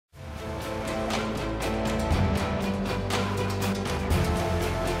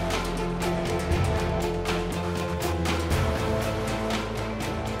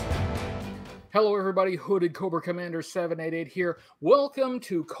Hello, everybody. Hooded Cobra Commander 788 here. Welcome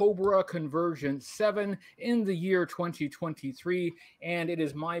to Cobra Conversion 7 in the year 2023. And it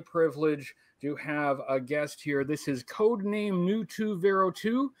is my privilege to have a guest here. This is codename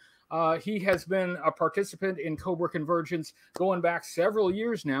new2vero2. He has been a participant in Cobra Convergence going back several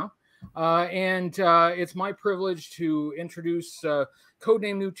years now. It's my privilege to introduce codename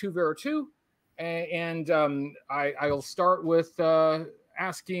new2vero2. I'll start with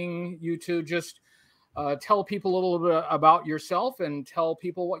asking you to just tell people a little bit about yourself and tell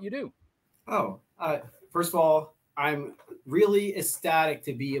people what you do. First of all, I'm really ecstatic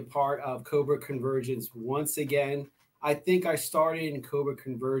to be a part of Cobra Convergence once again. I think I started in Cobra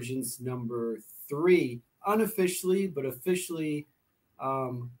Convergence number 3 unofficially, but officially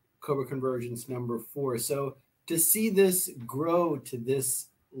Cobra Convergence number 4. So to see this grow to this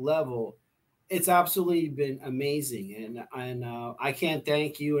level, it's absolutely been amazing, and I can't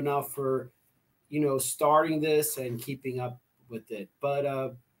thank you enough for starting this and keeping up with it. But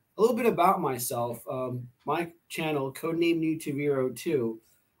a little bit about myself. My channel, codename new2vero2,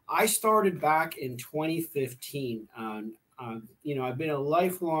 I started back in 2015. I've been a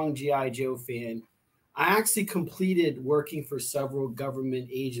lifelong GI Joe fan. I actually completed working for several government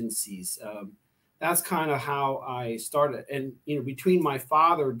agencies. That's kind of how I started. And, between my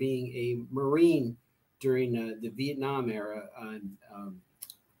father being a Marine during the Vietnam era and,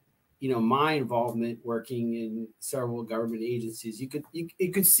 my involvement working in several government agencies, you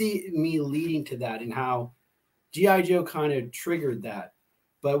could see me leading to that and how G.I. Joe kind of triggered that.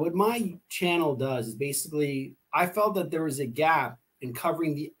 But what my channel does is basically, I felt that there was a gap in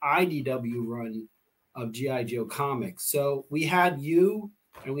covering the IDW run of G.I. Joe comics. So we had you,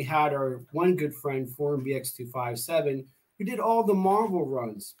 and we had our one good friend, Forum BX257, who did all the Marvel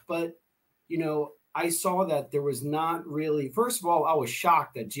runs. But, I saw that there was not really, first of all, I was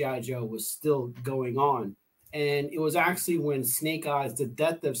shocked that G.I. Joe was still going on. And it was actually when Snake Eyes, the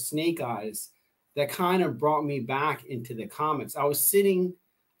death of Snake Eyes, that kind of brought me back into the comics. I was sitting,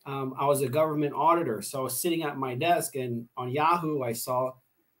 I was a government auditor. So I was sitting at my desk, and on Yahoo, I saw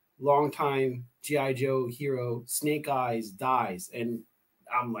longtime G.I. Joe hero Snake Eyes dies. And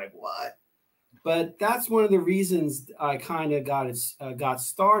I'm like, what? But that's one of the reasons I kind of got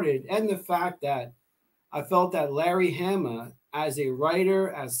started, and the fact that I felt that Larry Hama, as a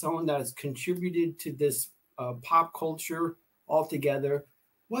writer, as someone that has contributed to this pop culture altogether,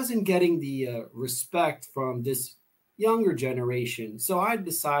 wasn't getting the respect from this younger generation. So I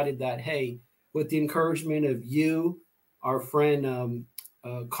decided that, hey, with the encouragement of you, our friend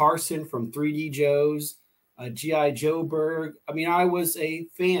Carson from 3D Joe's, G.I. Joe Berg. I was a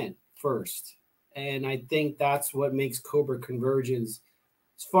fan first. And I think that's what makes Cobra Convergence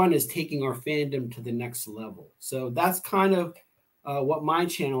fun, is taking our fandom to the next level. So that's kind of what my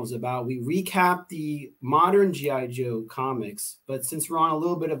channel is about. We recap the modern G.I. Joe comics, but since we're on a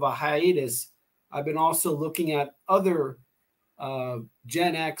little bit of a hiatus, I've been also looking at other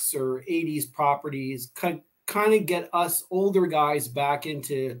Gen X or 80s properties, kind of get us older guys back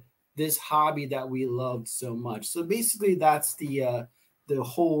into this hobby that we loved so much. So basically that's the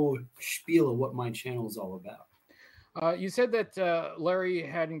whole spiel of what my channel is all about. You said that Larry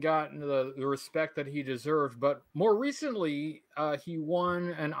hadn't gotten the respect that he deserved, but more recently he won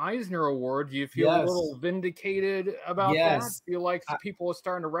an Eisner Award. Do you feel a little vindicated about that? Feel like people are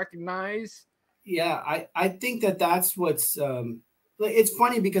starting to recognize? Yeah, I think that's what's it's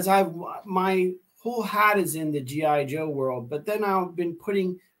funny because my whole hat is in the G.I. Joe world, but then I've been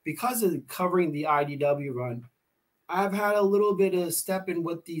because of covering the IDW run, I've had a little bit of step in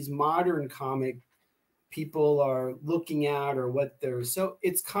what these modern comic people are looking at, or what they're, so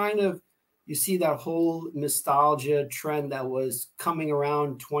it's kind of, you see that whole nostalgia trend that was coming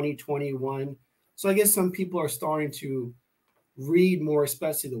around 2021. So I guess some people are starting to read more,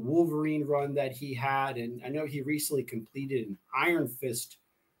 especially the Wolverine run that he had. And I know he recently completed an Iron Fist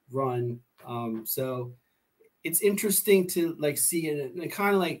run. So it's interesting to see it, and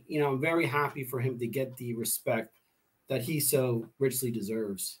kind of I'm very happy for him to get the respect that he so richly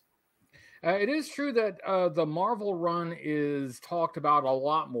deserves. It is true that the Marvel run is talked about a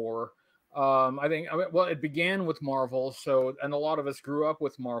lot more. I think, well, it began with Marvel, and a lot of us grew up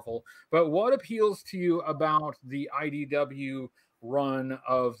with Marvel. But what appeals to you about the IDW run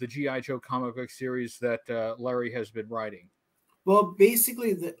of the G.I. Joe comic book series that Larry has been writing? Well,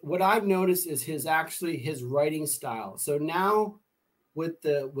 basically, what I've noticed is his writing style. So now, with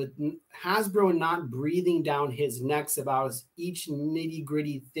Hasbro not breathing down his necks about each nitty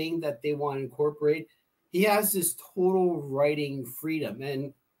gritty thing that they want to incorporate, he has this total writing freedom.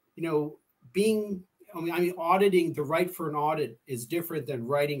 And auditing, to write for an audit is different than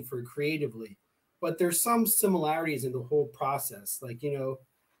writing for creatively. but there's some similarities in the whole process. Like, you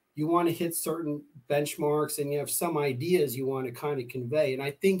want to hit certain benchmarks and you have some ideas you want to kind of convey. And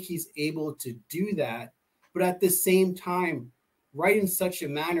I think he's able to do that, but at the same time, write in such a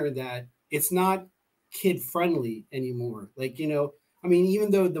manner that it's not kid friendly anymore. Like, I mean, even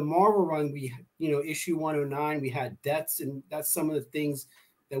though the Marvel run, we, issue 109, we had deaths, and that's some of the things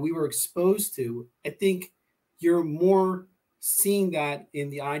that we were exposed to. I think you're more seeing that in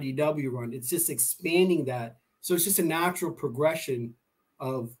the IDW run. It's just expanding that. So it's just a natural progression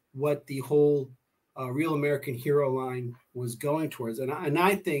of what the whole Real American Hero line was going towards. And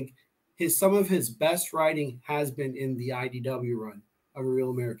I think some of his best writing has been in the IDW run of a Real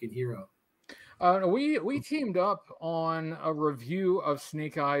American Hero. We teamed up on a review of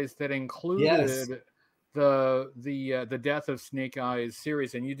Snake Eyes that included the Death of Snake Eyes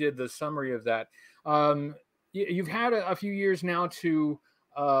series, and you did the summary of that. You've had a few years now to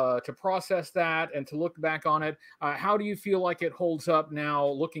process that and to look back on it. How do you feel like it holds up now,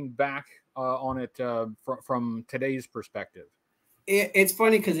 looking back on it from today's perspective? It's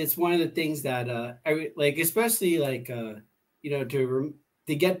funny because it's one of the things that I like, especially like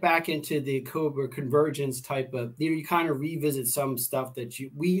to get back into the Cobra Convergence type of, you kind of revisit some stuff that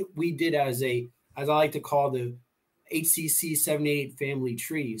we did as I like to call the HCC 788 family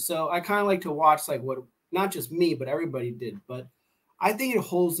tree. So I kind of like to watch like what not just me but everybody did, but I think it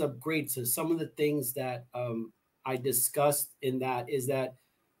holds up great. So some of the things that I discussed in that is that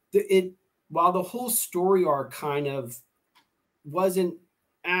while the whole story arc kind of wasn't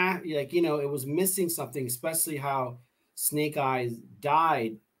it was missing something, especially how Snake Eyes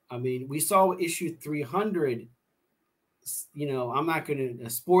died. I mean, we saw issue 300. I'm not going to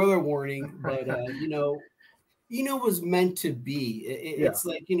spoiler warning, but was meant to be. It's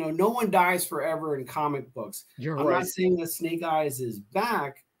like no one dies forever in comic books. I'm right. Not saying that Snake Eyes is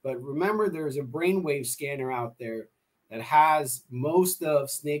back, but remember, there's a brainwave scanner out there that has most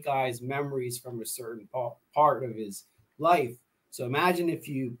of Snake Eyes' memories from a certain part of his life. So imagine if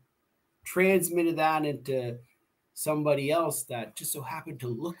you transmitted that into somebody else that just so happened to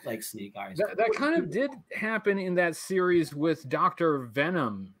look like Snake Eyes. That kind of did happen in that series with Dr.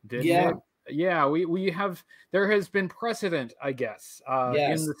 Venom, didn't it? Yeah, there has been precedent, I guess,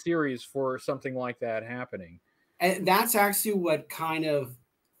 in the series for something like that happening. And that's actually what kind of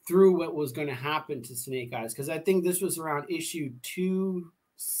threw what was going to happen to Snake Eyes, because I think this was around issue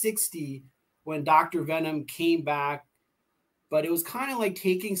 260 when Dr. Venom came back. But it was kind of like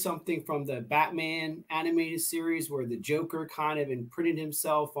taking something from the Batman animated series where the Joker kind of imprinted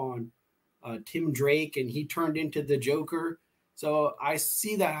himself on Tim Drake and he turned into the Joker. So I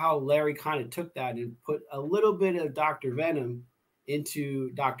see that how Larry kind of took that and put a little bit of Dr. Venom into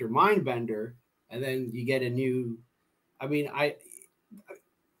Dr. Mindbender, and then you get a new. I mean,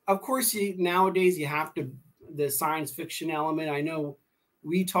 of course, nowadays you have the science fiction element. I know.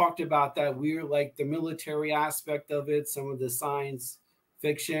 We talked about that. We're like the military aspect of it, some of the science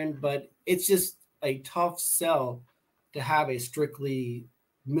fiction, but it's just a tough sell to have a strictly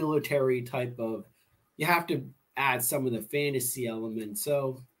military type of, you have to add some of the fantasy elements.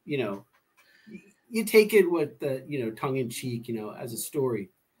 So, you take it with the, tongue in cheek, as a story.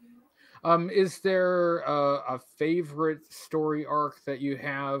 Is there a favorite story arc that you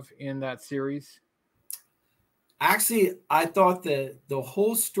have in that series? Actually, I thought the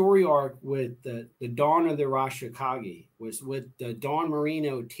whole story arc with the Dawn of the Rashikage was with the Dawn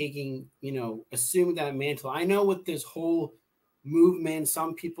Marino taking, assuming that mantle. I know with this whole movement,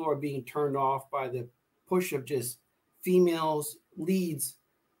 some people are being turned off by the push of just females leads,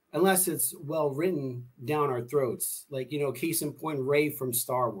 unless it's well written down our throats. Like, case in point, Rey from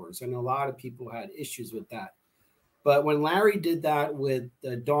Star Wars. I know a lot of people had issues with that. But when Larry did that with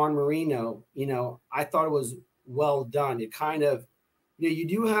the Dawn Marino, I thought it was well done. It kind of, you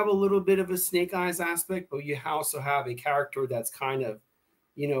do have a little bit of a Snake Eyes aspect, but you also have a character that's kind of,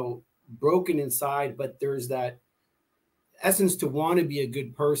 broken inside, but there's that essence to want to be a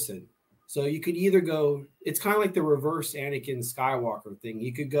good person. So you could either go, it's kind of like the reverse Anakin Skywalker thing.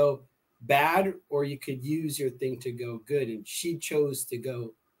 You could go bad or you could use your thing to go good. And she chose to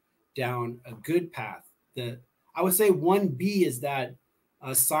go down a good path. I would say 1B is that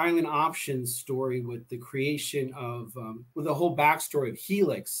a Silent Options story with the creation of, with the whole backstory of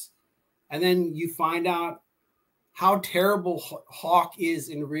Helix. And then you find out how terrible Hawk is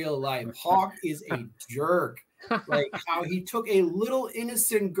in real life. Hawk is a jerk. Like how he took a little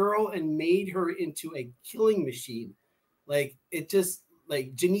innocent girl and made her into a killing machine. Like it just,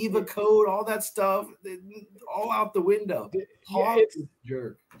 like Geneva Code, all that stuff, all out the window. Hawk is a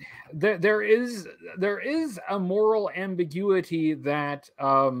jerk. There is a moral ambiguity that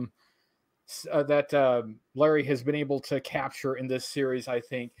Larry has been able to capture in this series, I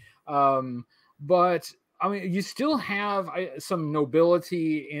think. But I mean, you still have some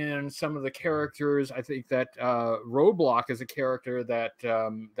nobility in some of the characters. I think that Roadblock is a character that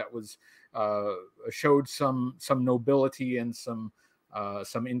that was showed some nobility and some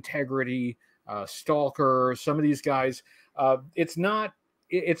integrity. Stalker, some of these guys. It's not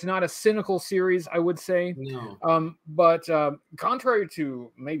a cynical series, I would say. No. But contrary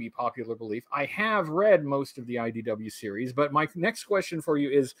to maybe popular belief, I have read most of the IDW series. But my next question for you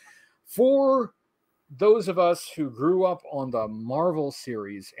is, for those of us who grew up on the Marvel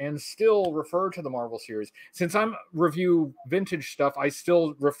series and still refer to the Marvel series, since I'm review vintage stuff, I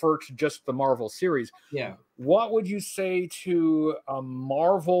still refer to just the Marvel series. Yeah. What would you say to a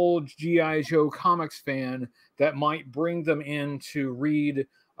Marvel G.I. Joe comics fan that might bring them in to read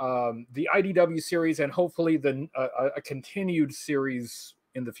the IDW series and hopefully a continued series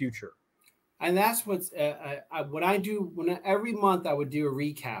in the future? And that's what's what I do every month I would do a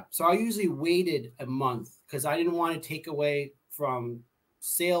recap. So I usually waited a month because I didn't want to take away from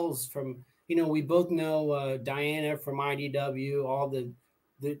sales from, we both know Diana from IDW, all the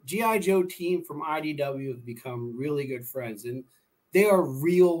G.I. Joe team from IDW have become really good friends, and they are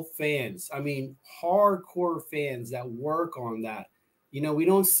real fans. I mean, hardcore fans that work on that. We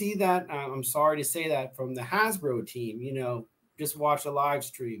don't see that. I'm sorry to say that from the Hasbro team, just watch a live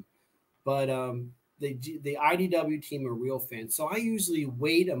stream. But the IDW team are real fans. So I usually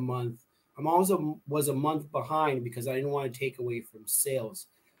wait a month. I'm always was a month behind because I didn't want to take away from sales.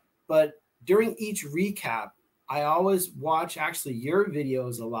 But during each recap, I always watch actually your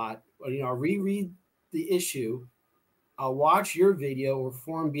videos a lot. I'll reread the issue. I'll watch your video or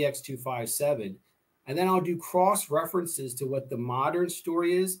Forum BX257. And then I'll do cross references to what the modern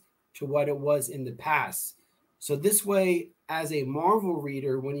story is to what it was in the past. So this way, as a Marvel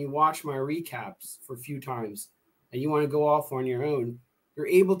reader, when you watch my recaps for a few times and you want to go off on your own, you're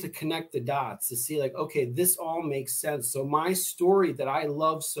able to connect the dots to see like, okay, this all makes sense. So my story that I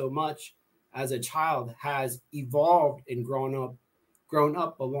love so much as a child has evolved and grown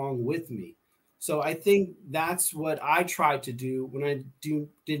up along with me. So I think that's what I tried to do when I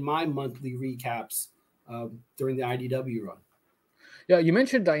did my monthly recaps during the IDW run. Yeah, you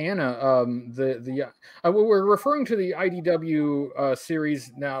mentioned Diana. We're referring to the IDW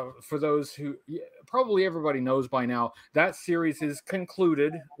series now. For those who probably everybody knows by now, that series is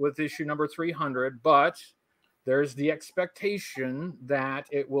concluded with issue number 300. But there's the expectation that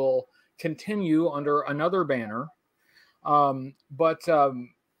it will continue under another banner. You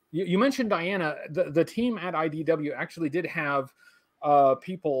mentioned Diana. The team at IDW actually did have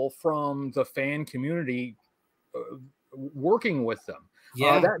people from the fan community working with them.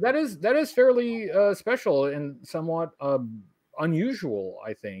 Yeah, that is fairly special and somewhat unusual,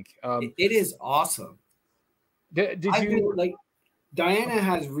 I think. it is awesome. Did you like Diana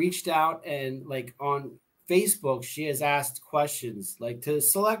has reached out and like on Facebook she has asked questions like to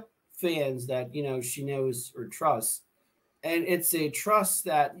select fans that she knows or trusts, and it's a trust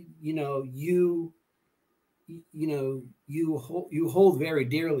that you hold very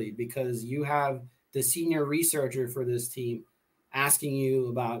dearly because you have the senior researcher for this team asking you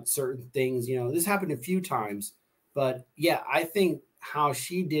about certain things. This happened a few times, but yeah, I think how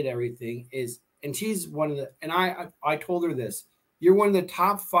she did everything is, and she's one of the, and I told her this, you're one of the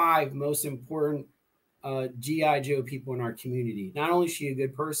top 5 most important G.I. Joe people in our community. Not only is she a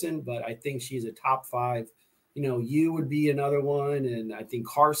good person, but I think she's a top 5. You would be another one, and I think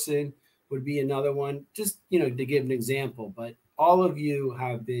Carson would be another one, just, to give an example. But all of you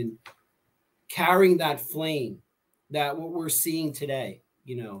have been carrying that flame, that what we're seeing today,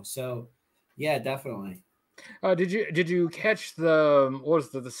 so yeah, definitely. did you catch what was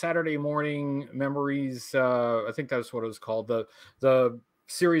the Saturday Morning Memories? I think that's what it was called. The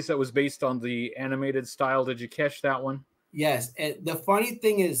series that was based on the animated style. Did you catch that one? Yes, and the funny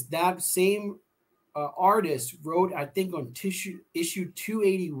thing is that same artist wrote, I think, on issue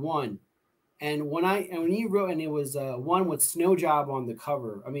 281. And when he wrote, and it was one with Snow Job on the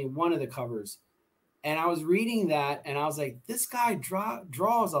cover. I mean, one of the covers. And I was reading that, and I was like, this guy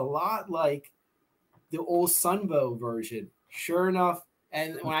draws a lot like the old Sunbow version. Sure enough.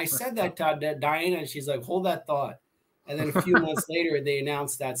 And when I said that to Diana, she's like, hold that thought. And then a few months later, they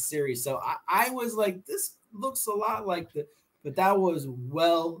announced that series. So I was like, this looks a lot like but that was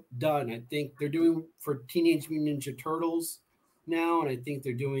well done. I think they're doing for Teenage Mutant Ninja Turtles now, and I think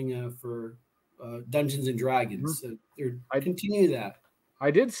they're doing for Dungeons and Dragons. So they're continue that.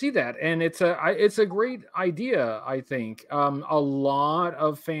 I did see that, and it's a great idea. I think a lot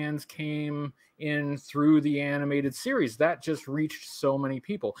of fans came in through the animated series. That just reached so many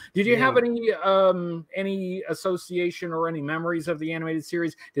people. Did you have Yeah. any association or any memories of the animated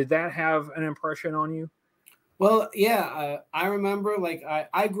series? Did that have an impression on you? Well, yeah, I remember like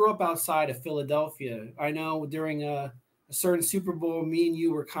I grew up outside of Philadelphia. I know during a certain Super Bowl, me and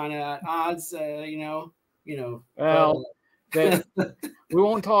you were kind of at odds, but Well, that we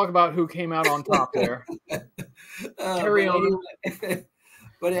won't talk about who came out on top there. Carry but on. anyway,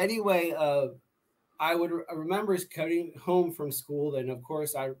 but anyway, I remember coming home from school. Then of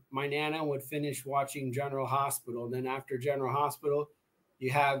course my nana would finish watching General Hospital. Then after General Hospital, you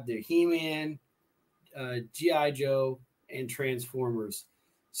have the He-Man, GI Joe, and Transformers.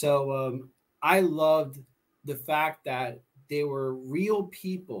 So I loved the fact that they were real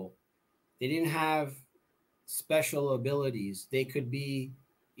people. They didn't have special abilities. They could be,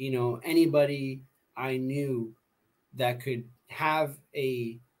 anybody I knew that could have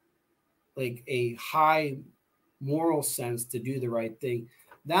a high moral sense to do the right thing.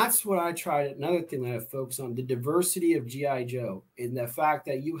 That's what I tried. Another thing that I focus on, the diversity of GI Joe, in the fact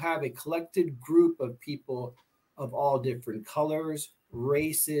that you have a collected group of people of all different colors,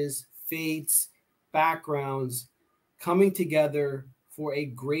 races, faiths, backgrounds, coming together for a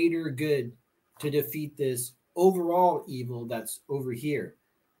greater good to defeat this overall evil that's over here.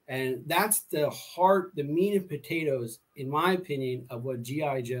 And that's the heart, the meat and potatoes, in my opinion, of what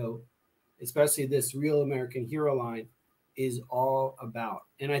GI Joe, especially this Real American Hero line, is all about.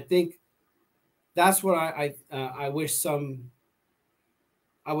 And I think that's what I wish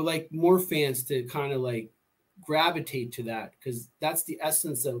I would like more fans to kind of like gravitate to that, because that's the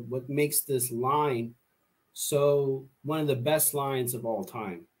essence of what makes this line so one of the best lines of all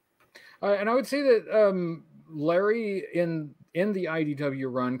time. And I would say that Larry in the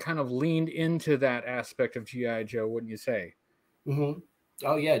IDW run kind of leaned into that aspect of GI Joe, wouldn't you say? Mm-hmm.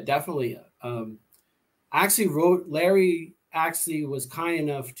 Oh yeah, definitely. I actually wrote Larry. Actually, was kind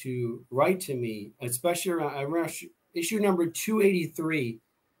enough to write to me, especially around issue number 283.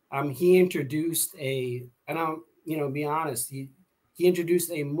 He introduced and I'll be honest, he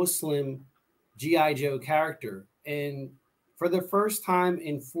introduced a Muslim GI Joe character, and for the first time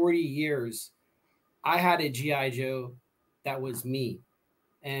in 40 years, I had a GI Joe that was me,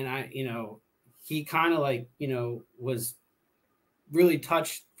 and he kind of like was really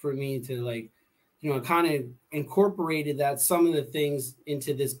touched for me to like kind of incorporated that some of the things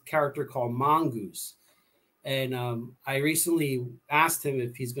into this character called Mongoose. And I recently asked him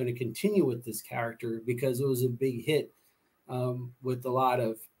if he's going to continue with this character because it was a big hit with a lot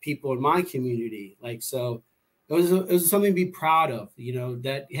of people in my community. Like, so it was something to be proud of,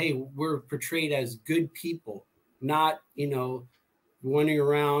 that, hey, we're portrayed as good people, not, running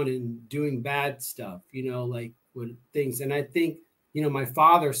around and doing bad stuff, like with things. And I think, my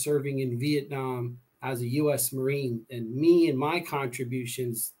father serving in Vietnam as a U.S. Marine, and me and my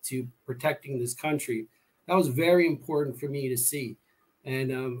contributions to protecting this country, that was very important for me to see.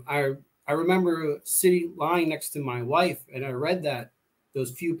 And I remember sitting lying next to my wife, and I read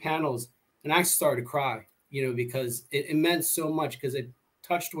those few panels, and I started to cry, because it meant so much, because it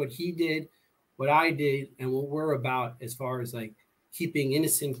touched what he did, what I did, and what we're about as far as like keeping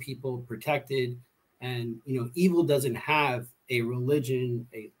innocent people protected. And evil doesn't have a religion,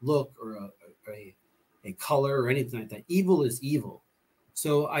 a look, or a color or anything like that. Evil is evil.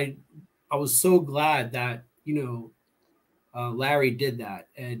 So I was so glad that Larry did that,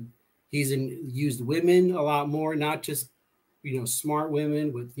 and used women a lot more, not just smart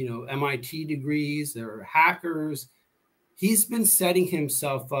women with MIT degrees. There are hackers. He's been setting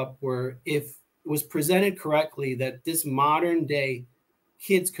himself up where, if it was presented correctly, that this modern day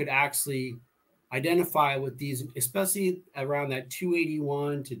kids could actually identify with these, especially around that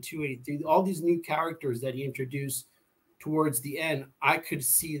 281 to 283, all these new characters that he introduced towards the end. I could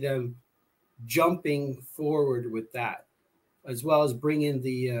see them jumping forward with that, as well as bring in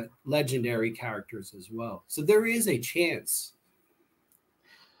the legendary characters as well. So there is a chance.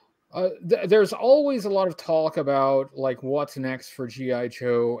 There's always a lot of talk about like what's next for GI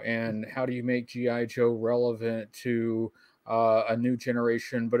Joe and how do you make GI Joe relevant to a new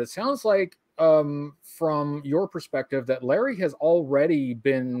generation. But it sounds like from your perspective that Larry has already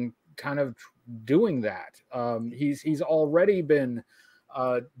been kind of doing that. He's already been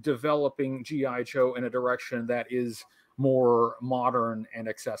developing GI Joe in a direction that is more modern and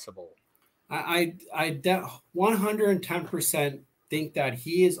accessible. I 110% think that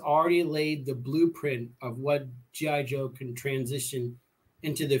he has already laid the blueprint of what GI Joe can transition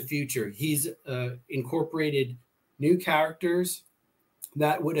into the future. He's incorporated new characters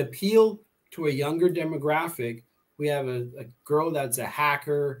that would appeal to a younger demographic. We have a girl that's a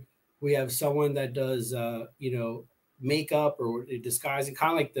hacker. We have someone that does, makeup or disguising,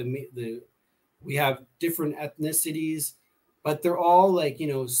 kind of like we have different ethnicities, but they're all like,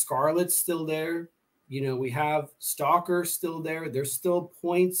 Scarlet's still there. We have Stalker still there. There's still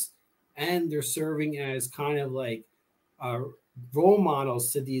points, and they're serving as kind of like uh, role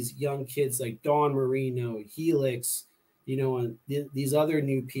models to these young kids like Dawn Marino, Helix, and these other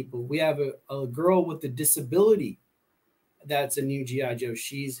new people. We have a girl with a disability that's a new GI Joe.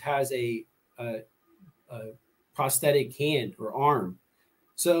 She's has a prosthetic hand or arm,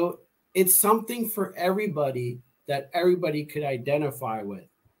 so it's something for everybody that everybody could identify with.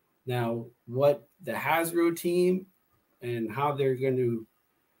 Now, what the Hasbro team and how they're going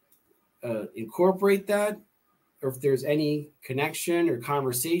to incorporate that, or if there's any connection or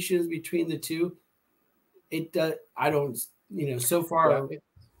conversations between the two, it does. I don't, so far,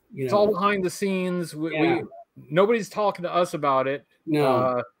 it's all behind the scenes. We nobody's talking to us about it.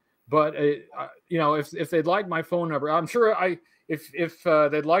 No. But if they'd like my phone number, I'm sure if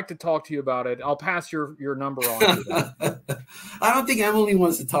they'd like to talk to you about it, I'll pass your number on to them. I don't think Emily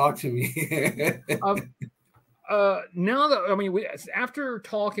wants to talk to me. Now that after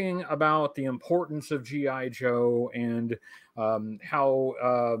talking about the importance of GI Joe and how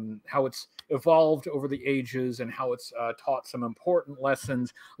it's evolved over the ages and how it's taught some important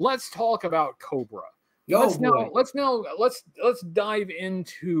lessons, let's talk about Cobra. Let's dive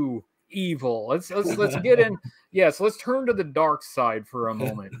into evil. Let's get in. Yes, let's turn to the dark side for a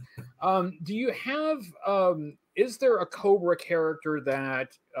moment. Do you have is there a Cobra character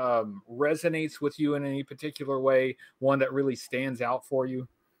that resonates with you in any particular way? One that really stands out for you?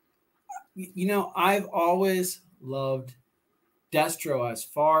 I've always loved Destro as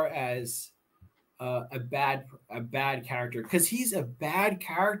far as a bad character, because he's a bad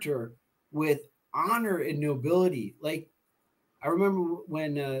character with honor and nobility. Like, I remember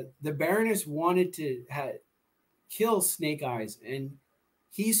when the Baroness wanted to kill Snake Eyes, and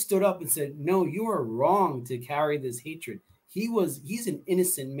he stood up and said, "No, you are wrong to carry this hatred." He's an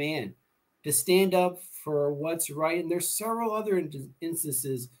innocent man to stand up for what's right. And there's several other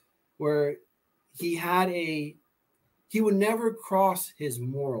instances where he would never cross his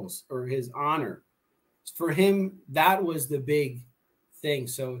morals or his honor. For him, that was the big thing.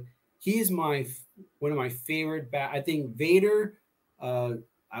 So he is one of my favorite. I think Vader,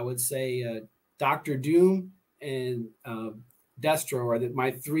 I would say Dr. Doom, and Destro are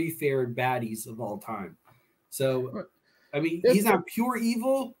my three favorite baddies of all time. So, he's not pure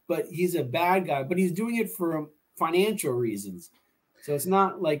evil, but he's a bad guy. But he's doing it for financial reasons. So it's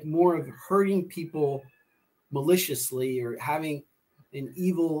not like more of hurting people maliciously or having an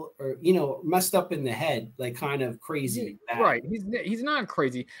evil or messed up in the head, like kind of crazy. Right, he's not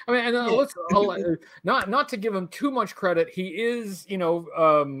crazy. I mean, and not to give him too much credit, he is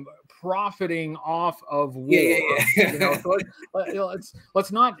profiting off of war. So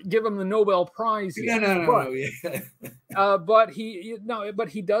let's not give him the Nobel Prize yet. But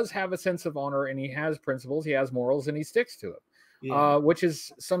he does have a sense of honor, and he has principles, he has morals, and he sticks to it. Which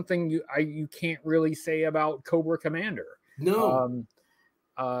is something you can't really say about Cobra Commander. No.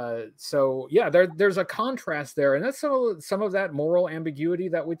 So yeah, there's a contrast there, and that's some of that moral ambiguity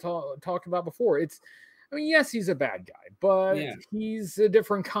that we talked about before. Yes, he's a bad guy, but he's a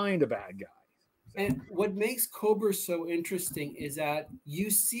different kind of bad guy. And what makes Cobra so interesting is that you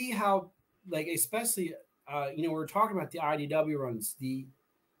see how, like, especially we're talking about the IDW runs, the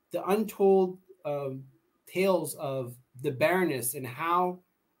untold tales of the Baroness, and how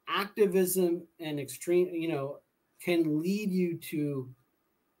activism and extreme can lead you to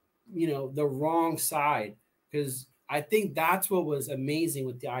the wrong side. Because I think that's what was amazing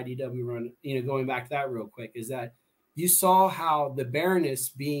with the IDW run, going back to that real quick, is that you saw how the Baroness,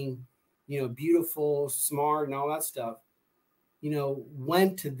 being beautiful, smart, and all that stuff,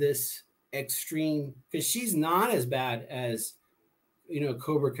 went to this extreme, because she's not as bad as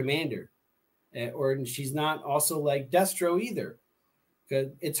Cobra Commander, or she's not also like Destro either,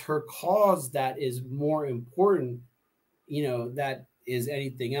 because it's her cause that is more important that is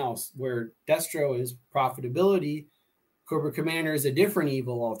anything else. Where Destro is profitability, Cobra Commander is a different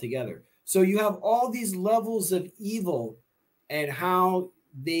evil altogether. So you have all these levels of evil and how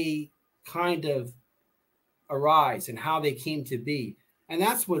they kind of arise and how they came to be. And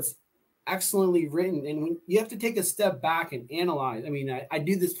that's what's excellently written. And when you have to take a step back and analyze. I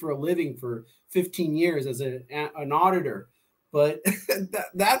do this for a living for 15 years as an auditor, but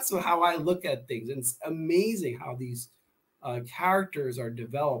that's how I look at things. And it's amazing how these characters are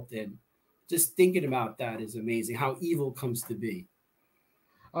developed, and just thinking about that is amazing, how evil comes to be.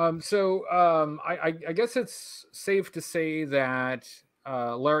 I guess it's safe to say that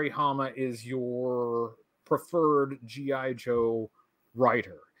Larry Hama is your preferred G.I. Joe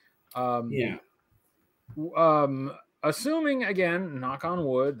writer. Yeah. Assuming, again, knock on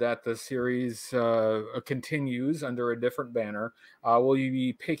wood, that the series continues under a different banner, will you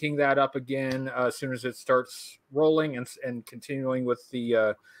be picking that up again as soon as it starts rolling and continuing with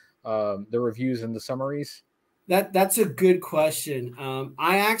the reviews and the summaries? That's a good question.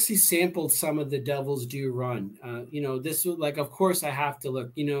 I actually sampled some of the Devil's Due run. This was like, of course, I have to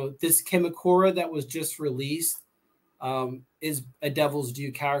look. This Kimikora that was just released is a Devil's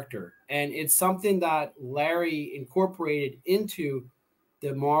Due character, and it's something that Larry incorporated into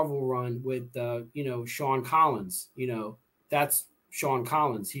the Marvel run with Sean Collins. That's Sean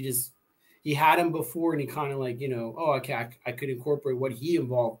Collins. He had him before, and he kind of like oh, okay, I could incorporate what he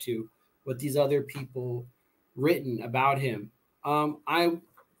evolved to, what these other people written about him.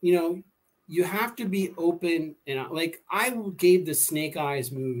 You have to be open, and like I gave the Snake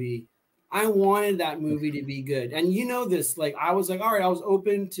Eyes movie. I wanted that movie to be good. And this, like, I was like, all right, I was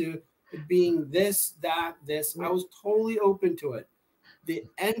open to it being this, that, this. I was totally open to it. The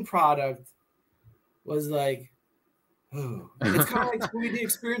end product was like, oh, it's kind of like the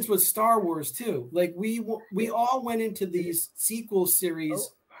experience with Star Wars too. Like we all went into these sequel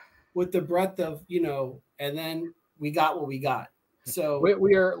series with the breadth of, and then we got what we got. So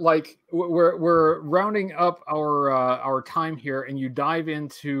we are like, we're rounding up our time here, and you dive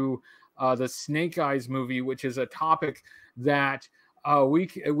into the Snake Eyes movie, which is a topic that we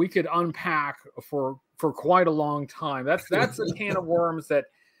could unpack for quite a long time. That's a can of worms that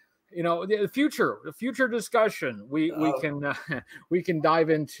the future discussion we can dive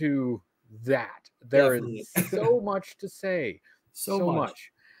into that. There is so much to say, so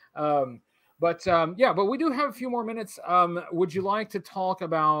much. But we do have a few more minutes. Would you like to talk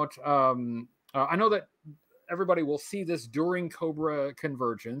about? I know that everybody will see this during Cobra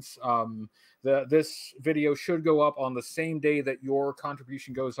Convergence. This video should go up on the same day that your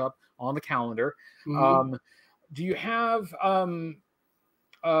contribution goes up on the calendar. Mm-hmm. Do you have? Can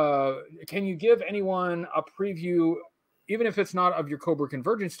you give anyone a preview, even if it's not of your Cobra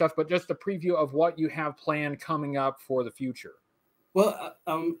Convergence stuff, but just a preview of what you have planned coming up for the future? Well,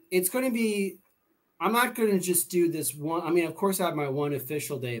 it's going to be. I'm not going to just do this one. I mean, of course, I have my one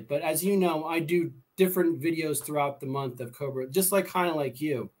official date, but as you know, I do different videos throughout the month of Cobra, just like kind of like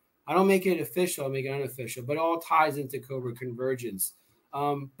you. I don't make it official, I make it unofficial, but it all ties into Cobra Convergence.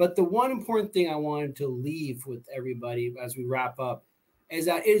 But the one important thing I wanted to leave with everybody as we wrap up is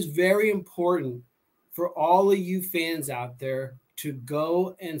that it is very important for all of you fans out there to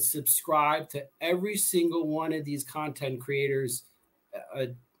go and subscribe to every single one of these content creators'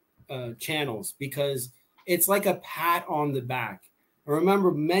 channels, because it's like a pat on the back. And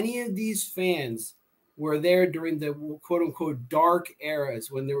remember, many of these fans were there during the quote unquote dark eras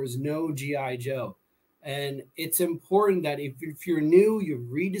when there was no G.I. Joe. And it's important that if you're new,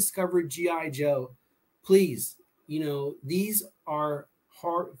 you've rediscovered G.I. Joe, please, these are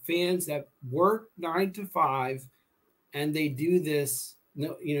hard fans that work 9 to 5, and they do this.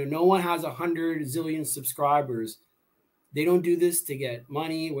 No one has 100 zillion subscribers. They don't do this to get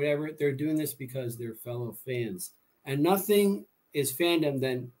money, whatever. They're doing this because they're fellow fans. And nothing is fandom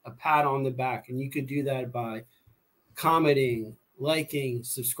than a pat on the back. And you could do that by commenting, liking,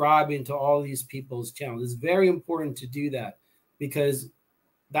 subscribing to all these people's channels. It's very important to do that, because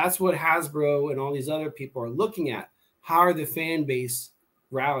that's what Hasbro and all these other people are looking at. How are the fan base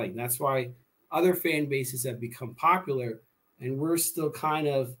rallying? That's why other fan bases have become popular, and we're still kind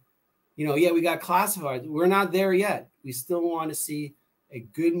of, we got classified. We're not there yet. We still want to see a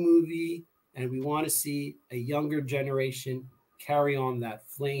good movie, and we want to see a younger generation carry on that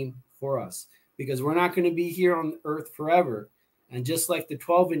flame for us, because we're not going to be here on Earth forever. And just like the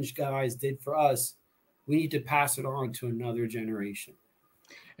 12-inch guys did for us, we need to pass it on to another generation.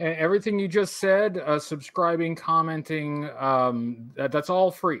 And everything you just said, subscribing, commenting, that's all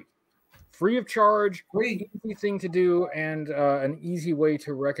free. Free of charge, easy thing to do, and an easy way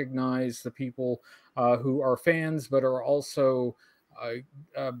to recognize the people who are fans but are also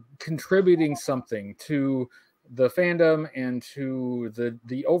contributing something to the fandom and to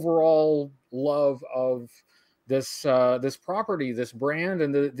the overall love of this property, this brand,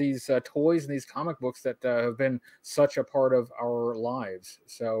 and these toys and these comic books that have been such a part of our lives.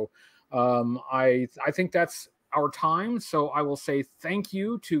 So I think that's our time. So I will say thank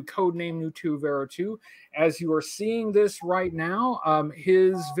you to codename new2vero2. As you are seeing this right now,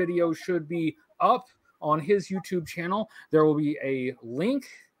 his video should be up on his YouTube channel. There will be a link,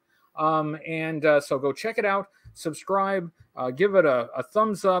 so go check it out, subscribe, give it a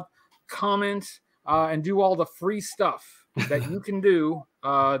thumbs up, comment, and do all the free stuff that you can do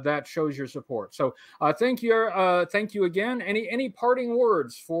that shows your support. So thank you again. Any parting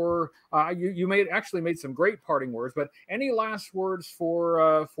words for you actually made some great parting words, but any last words for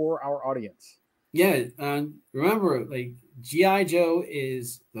our audience? Yeah, remember, like, GI Joe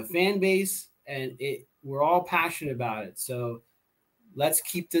is the fan base, and we're all passionate about it. So let's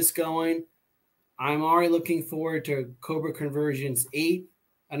keep this going. I'm already looking forward to Cobra Convergence 8,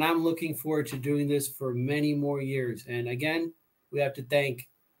 and I'm looking forward to doing this for many more years. And again, we have to thank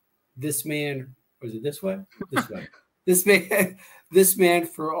this man. Was it this way? This way. this man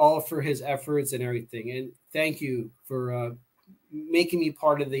for his efforts and everything. And thank you for making me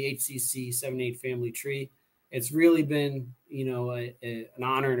part of the HCC78 family tree. It's really been, an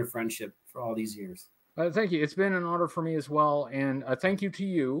honor and a friendship for all these years. Thank you. It's been an honor for me as well. And thank you to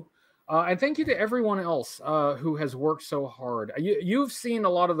you. And thank you to everyone else who has worked so hard. You've seen a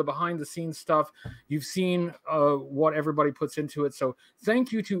lot of the behind-the-scenes stuff. You've seen what everybody puts into it. So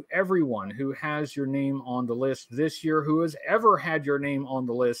thank you to everyone who has your name on the list this year, who has ever had your name on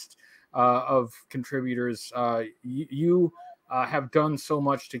the list of contributors. You have done so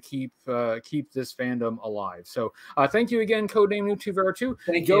much to keep this fandom alive. So thank you again, codename new2vero2.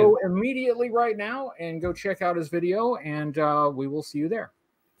 Thank you. Go immediately right now and go check out his video, and we will see you there.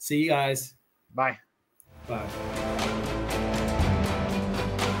 See you guys. Bye. Bye.